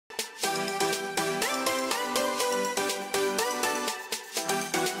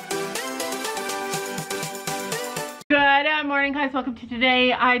morning, guys. Welcome to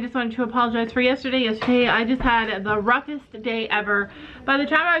today. I just wanted to apologize for yesterday. Yesterday I just had the roughest day ever. By the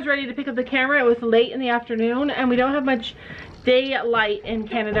time I was ready to pick up the camera, it was late in the afternoon, and we don't have much daylight in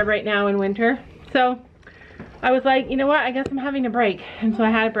Canada right now in winter. So I was like, you know what, I guess I'm having a break, and so I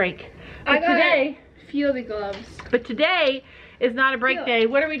had a break. But today, fieldy gloves. But today is not a break day.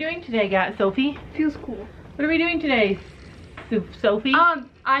 What are we doing today, Sophie? Feels cool. What are we doing today, Sophie?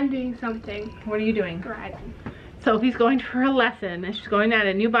 I'm doing something. What are you doing? Riding. Sophie's going for a lesson, and she's going at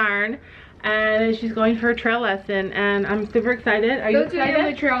a new barn, and she's going for a trail lesson, and I'm super excited. Are you excited? Those are the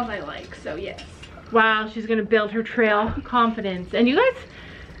only trails I like, so yes. Wow, she's gonna build her trail confidence. And you guys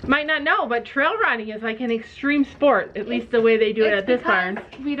might not know, but trail running is like an extreme sport, at least the way they do it at this barn.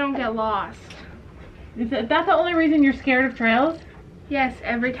 We don't get lost. Is that the only reason you're scared of trails? Yes,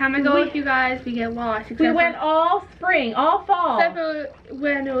 every time I go with you guys, we get lost. We went all spring, all fall. Except for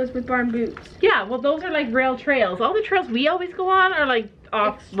when it was with barn boots. Yeah, well those are like rail trails. All the trails we always go on are like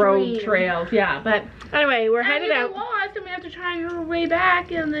off-road trails. Yeah, but anyway, we're headed out. We get lost and we have to try our way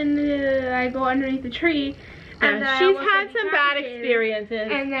back, and then I go underneath the tree. And she's had some bad experiences.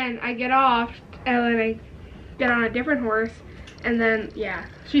 And then I get off, and then I get on a different horse. And then, yeah.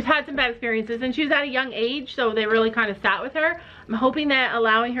 She's had some bad experiences, and she was at a young age, so they really kind of sat with her. I'm hoping that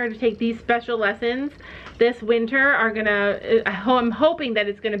allowing her to take these special lessons this winter are gonna, I'm hoping that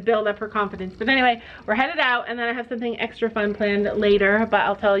it's gonna build up her confidence. But anyway, we're headed out, and then I have something extra fun planned later, but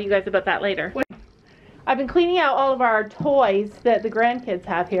I'll tell you guys about that later. I've been cleaning out all of our toys that the grandkids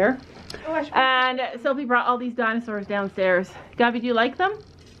have here. Oh, and Sophie brought all these dinosaurs downstairs. Gabby, do you like them?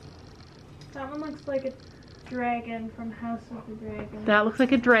 That one looks like a dragon from House of the Dragons. That looks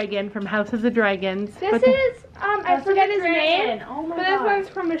like a dragon from House of the Dragons. This is, I forget his name, oh my God. This one's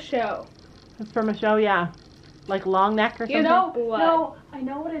from a show. It's from a show, yeah. Like Long Neck or something? No, I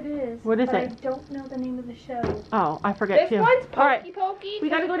know what it is. What is it? I don't know the name of the show. Oh, I forget too. This one's Pokey All right. Pokey. We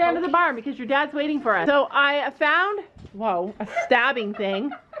gotta go down to the barn because your dad's waiting for us. So I found, whoa, a stabbing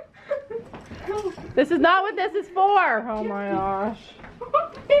thing. This is not what this is for. Oh my gosh.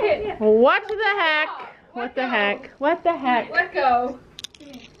 What the heck? What the heck? What the heck? Let go.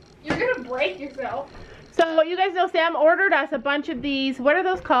 You're gonna break yourself. So you guys know Sam ordered us a bunch of these. What are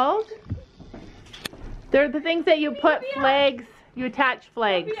those called? They're the things that you put flags, you attach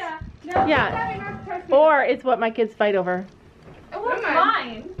flags. Yeah. Or it's what my kids fight over. It was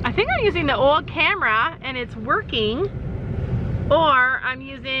mine. I think I'm using the old camera and it's working. Or I'm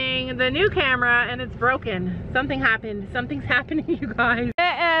using the new camera and it's broken. Something happened. Something's happening, you guys.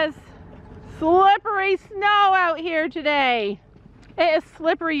 It is slippery snow out here today. It is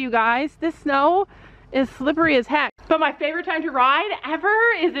slippery, you guys. This snow is slippery as heck. But my favorite time to ride ever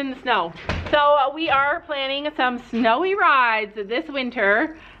is in the snow. So we are planning some snowy rides this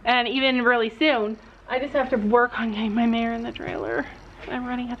winter and even really soon. I just have to work on getting my mare in the trailer. I'm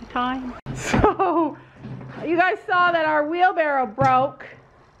running out of time. So you guys saw that our wheelbarrow broke.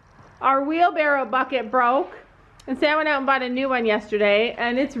 Our wheelbarrow bucket broke. And Sam went out and bought a new one yesterday,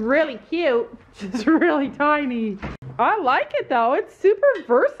 and it's really cute, just really tiny. I like it though, it's super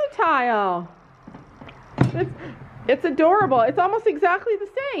versatile. It's adorable. It's almost exactly the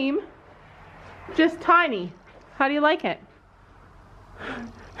same, just tiny. How do you like it?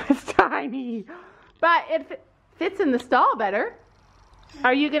 It's tiny, but it fits in the stall better.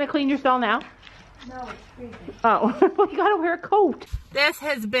 Are you gonna clean your stall now? No, it's freezing. Oh, well, you gotta wear a coat. This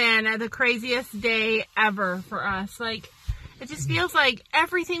has been the craziest day ever for us. Like, it just feels like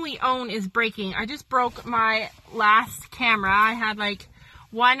everything we own is breaking. I just broke my last camera. I had like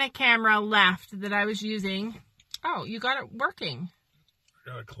one camera left that I was using. Oh, you got it working.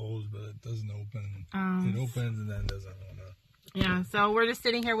 I got it closed, but it doesn't open. It opens and then doesn't open. Yeah, so we're just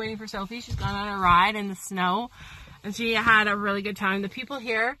sitting here waiting for Sophie. She's gone on a ride in the snow, and she had a really good time. The people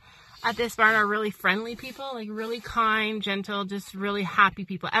here at this barn are really friendly people, like really kind, gentle, just really happy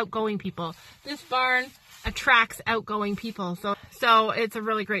people, outgoing people. This barn attracts outgoing people, so it's a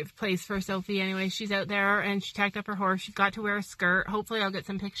really great place for Sophie. Anyway, she's out there and she tacked up her horse. She got to wear a skirt. Hopefully I'll get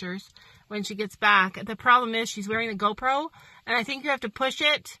some pictures when she gets back. The problem is she's wearing the GoPro, and I think you have to push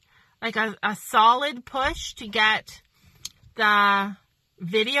it like a solid push to get the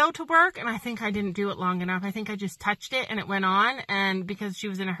video to work, and I think I didn't do it long enough. I think I just touched it and it went on, and because she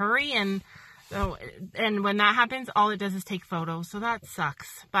was in a hurry, and so, and when that happens, all it does is take photos, so that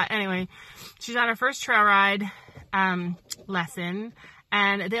sucks. But anyway, she's on her first trail ride lesson,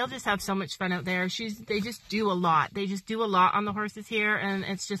 and they'll just have so much fun out there. They just do a lot. They just do a lot on the horses here, and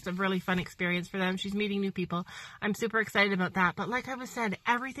it's just a really fun experience for them. She's meeting new people. I'm super excited about that. But like I was said,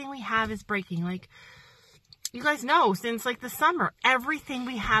 everything we have is breaking. Like, you guys know, since like the summer, everything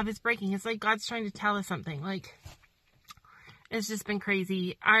we have is breaking. It's like God's trying to tell us something. Like, It's just been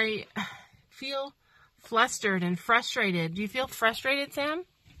crazy. I feel flustered and frustrated. Do you feel frustrated, Sam?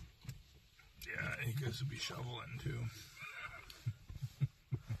 Yeah, he goes to be shoveling too.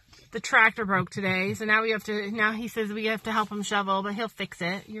 The tractor broke today, so now he says we have to help him shovel, but he'll fix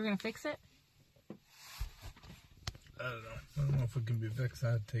it. You're going to fix it? I don't know. I don't know if it can be fixed.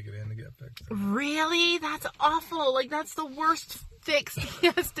 I'd take it in to get fixed. Really? That's awful. Like, that's the worst fix he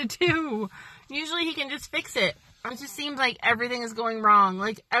has to do. Usually he can just fix it. It just seems like everything is going wrong.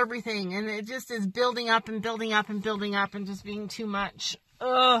 Like, everything. And it just is building up and building up and building up and just being too much.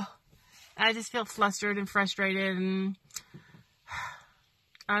 Ugh. I just feel flustered and frustrated and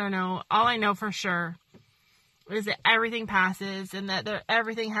I don't know. All I know for sure is that everything passes and that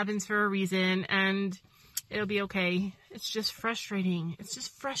everything happens for a reason and it'll be okay. It's just frustrating. It's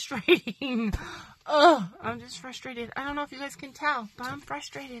just frustrating. Ugh, I'm just frustrated. I don't know if you guys can tell, but I'm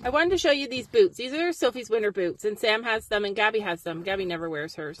frustrated. I wanted to show you these boots. These are Sophie's winter boots, and Sam has them, and Gabby has them. Gabby never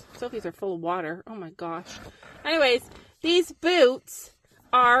wears hers. Sophie's are full of water. Oh my gosh. Anyways, these boots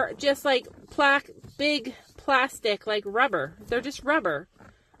are just like big plastic, like rubber. They're just rubber,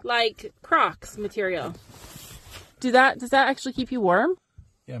 like Crocs material. Does that actually keep you warm?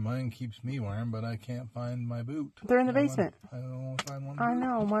 Yeah, mine keeps me warm, but I can't find my boot. They're in the basement. I don't know if I find one. I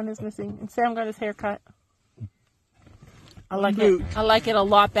know, one is missing. And Sam got his hair cut. I like it. I like it a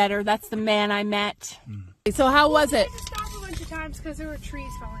lot better. That's the man I met. So how was it? We had to stop a bunch of times because there were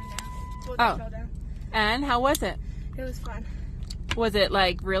trees falling down. Well, Oh. they fell down. And how was it? It was fun. Was it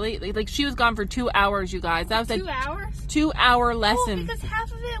like really? Like she was gone for 2 hours, you guys. That was 2 hours? 2-hour Oh, lesson. because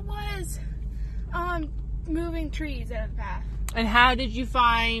half of it was moving trees out of the path. And how did you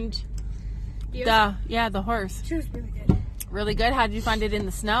find the horse? She was really good. Really good? How did you find it in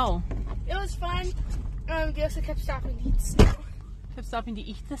the snow? It was fun. They also kept stopping to eat snow. Kept stopping to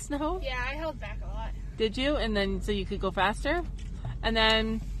eat the snow? Yeah, I held back a lot. Did you? And then so you could go faster? And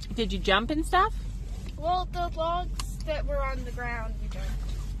then did you jump and stuff? Well, the logs that were on the ground, we jumped.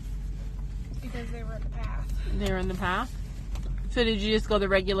 Because they were in the path. They were in the path? So did you just go the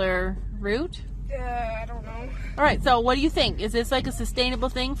regular route? I don't know. All right, so what do you think? Is this like a sustainable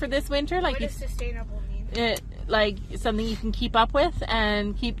thing for this winter? Like What does sustainable mean? it like something you can keep up with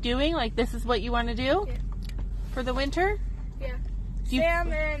and keep doing? Like this is what you want to do Yeah. for the winter? Yeah. Do you-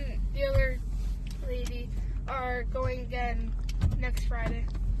 Sam and the other lady are going again next Friday.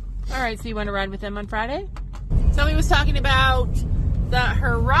 All right, so you want to ride with them on Friday? Somebody was talking about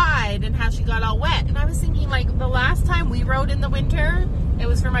her ride and how she got all wet, and I was thinking like the last time we rode in the winter, it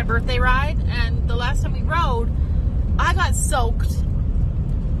was for my birthday ride, and the last time we rode, I got soaked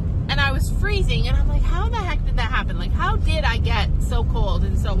and I was freezing, and I'm like, how the heck did that happen? Like, how did I get so cold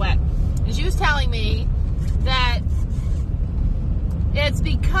and so wet? And she was telling me that it's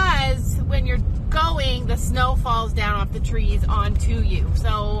because when you're going, the snow falls down off the trees onto you.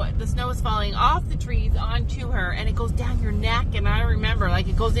 So the snow is falling off the trees onto her, and it goes down your neck. And I remember, like,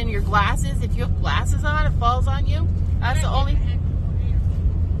 it goes in your glasses. If you have glasses on, it falls on you. That's the only.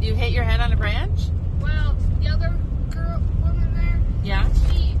 You hit your head on a branch? Well, the other woman there, Yeah.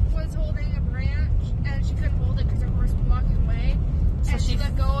 she was holding a branch and she couldn't hold it because her horse was walking away. So And she she-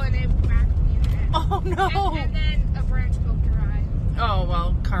 let go and it whacked me in the head. Oh no. And then a branch poked her eye. Oh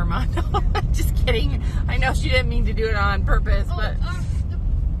well, karma. No, just kidding. I know she didn't mean to do it on purpose, but.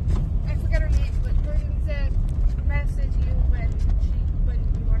 I forgot her name, but the person said message you when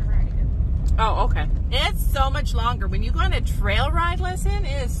you want to ride again. Oh, okay. It's so much longer. When you go on a trail ride lesson,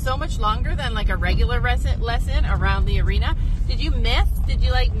 it is so much longer than like a regular lesson around the arena. Did you miss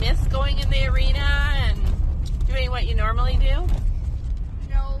going in the arena and doing what you normally do?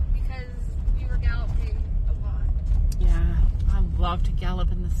 No, because we were galloping a lot. Yeah, I love to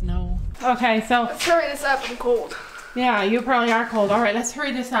gallop in the snow. Okay, so Let's hurry this up. I'm cold. yeah, you probably are cold. All right, let's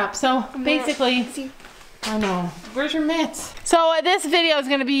hurry this up. So basically, I know. Where's your mitts? So this video is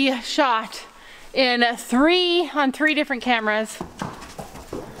going to be shot on three different cameras.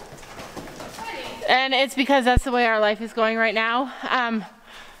 And it's because that's the way our life is going right now.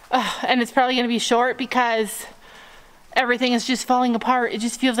 And it's probably going to be short because everything is just falling apart. It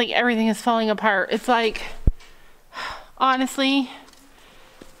just feels like everything is falling apart. It's like, honestly,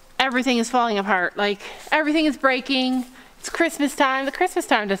 everything is falling apart. Like, everything is breaking. It's Christmas time. The Christmas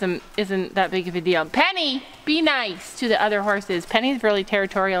time isn't that big of a deal. Penny, be nice to the other horses. Penny's really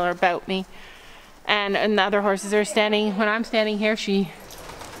territorial about me. And the other horses are standing, when I'm standing here, she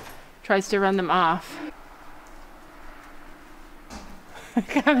tries to run them off.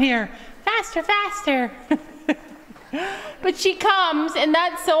 Come here. Faster, faster. But she comes, and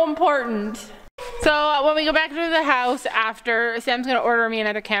that's so important. So when we go back to the house after, Sam's gonna order me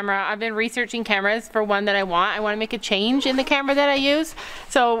another camera. I've been researching cameras for one that I want. I wanna make a change in the camera that I use.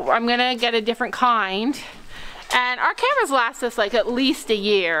 So I'm gonna get a different kind. And our cameras last us like at least a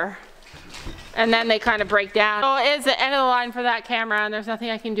year. And then they kind of break down. So it is the end of the line for that camera and there's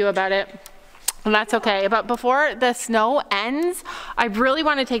nothing I can do about it. And that's okay. But before the snow ends, I really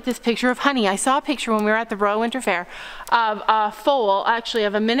want to take this picture of Honey. I saw a picture when we were at the Royal Winter Fair of a foal, actually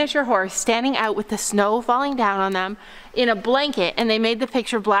of a miniature horse standing out with the snow falling down on them in a blanket. And they made the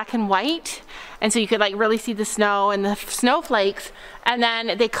picture black and white. And so you could like really see the snow and the snowflakes. And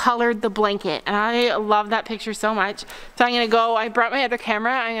then they colored the blanket. And I love that picture so much. So I'm going to go, I brought my other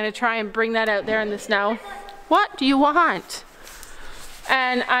camera. I'm going to try and bring that out there in the snow. What do you want?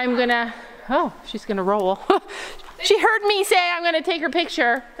 And I'm going to... Oh, she's gonna roll. She heard me say I'm gonna take her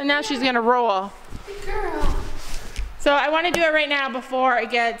picture, and now she's gonna roll. Good girl. So I want to do it right now before it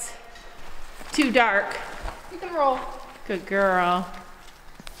gets too dark. You can roll. Good girl.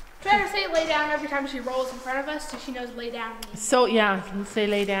 Try to say lay down every time she rolls in front of us so she knows lay down. So yeah, let's say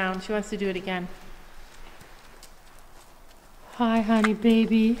lay down. She wants to do it again. Hi, honey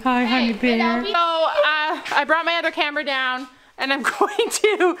baby. Hi, honey bear. So I brought my other camera down, and I'm going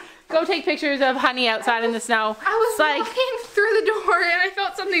to go take pictures of Honey outside in the snow. I was walking through the door and I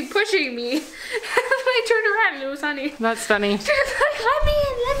felt something pushing me. And I turned around and it was Honey. That's funny. She was like, let me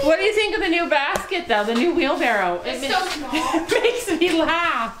in. What do you think of the new basket though? The new wheelbarrow? It's so small. It makes me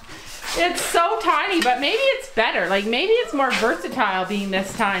laugh. It's so tiny, but maybe it's better. Like maybe it's more versatile being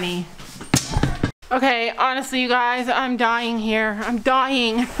this tiny. Okay, honestly you guys, I'm dying here. I'm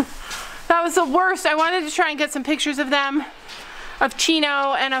dying. That was the worst. I wanted to try and get some pictures of them. Of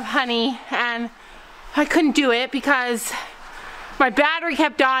Chino and of Honey, and I couldn't do it because my battery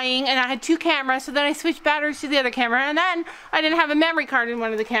kept dying and I had two cameras, so then I switched batteries to the other camera and then I didn't have a memory card in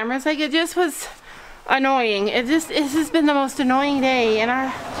one of the cameras. Like it just was annoying. It has been the most annoying day.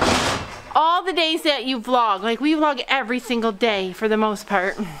 And all the days that you vlog, like we vlog every single day for the most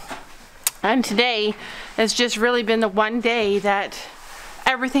part, and today has just really been the one day that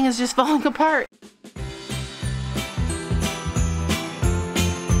everything is just falling apart.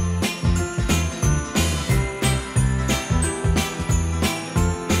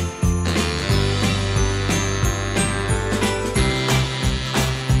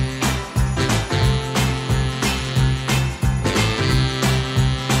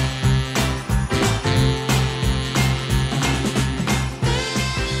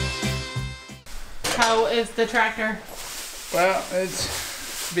 How is the tractor? Well,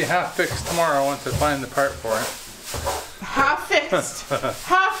 it's be half fixed tomorrow once I find the part for it. Half fixed.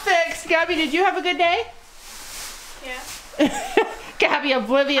 Half fixed. Gabby, did you have a good day? Yeah. Gabby,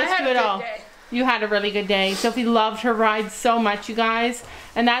 oblivious to it all. Day. You had a really good day. Sophie loved her ride so much, you guys.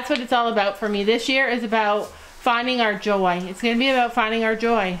 And that's what it's all about for me. This year is about finding our joy. It's going to be about finding our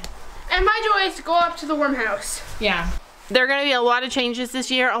joy. And my joy is to go up to the worm house. Yeah. There are going to be a lot of changes this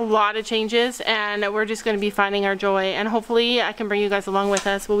year, a lot of changes, and we're just going to be finding our joy. And hopefully I can bring you guys along with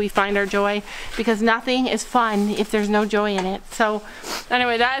us while we find our joy, because nothing is fun if there's no joy in it. So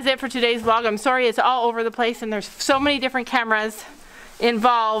anyway, that is it for today's vlog. I'm sorry it's all over the place and there's so many different cameras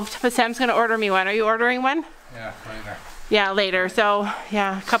involved, but Sam's going to order me one. Are you ordering one? Yeah, later. Yeah, later. So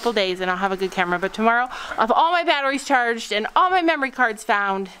yeah, a couple days and I'll have a good camera. But tomorrow I'll have all my batteries charged and all my memory cards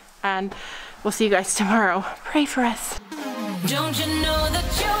found, and we'll see you guys tomorrow. Pray for us. Don't you know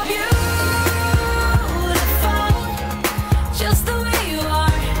that you're beautiful?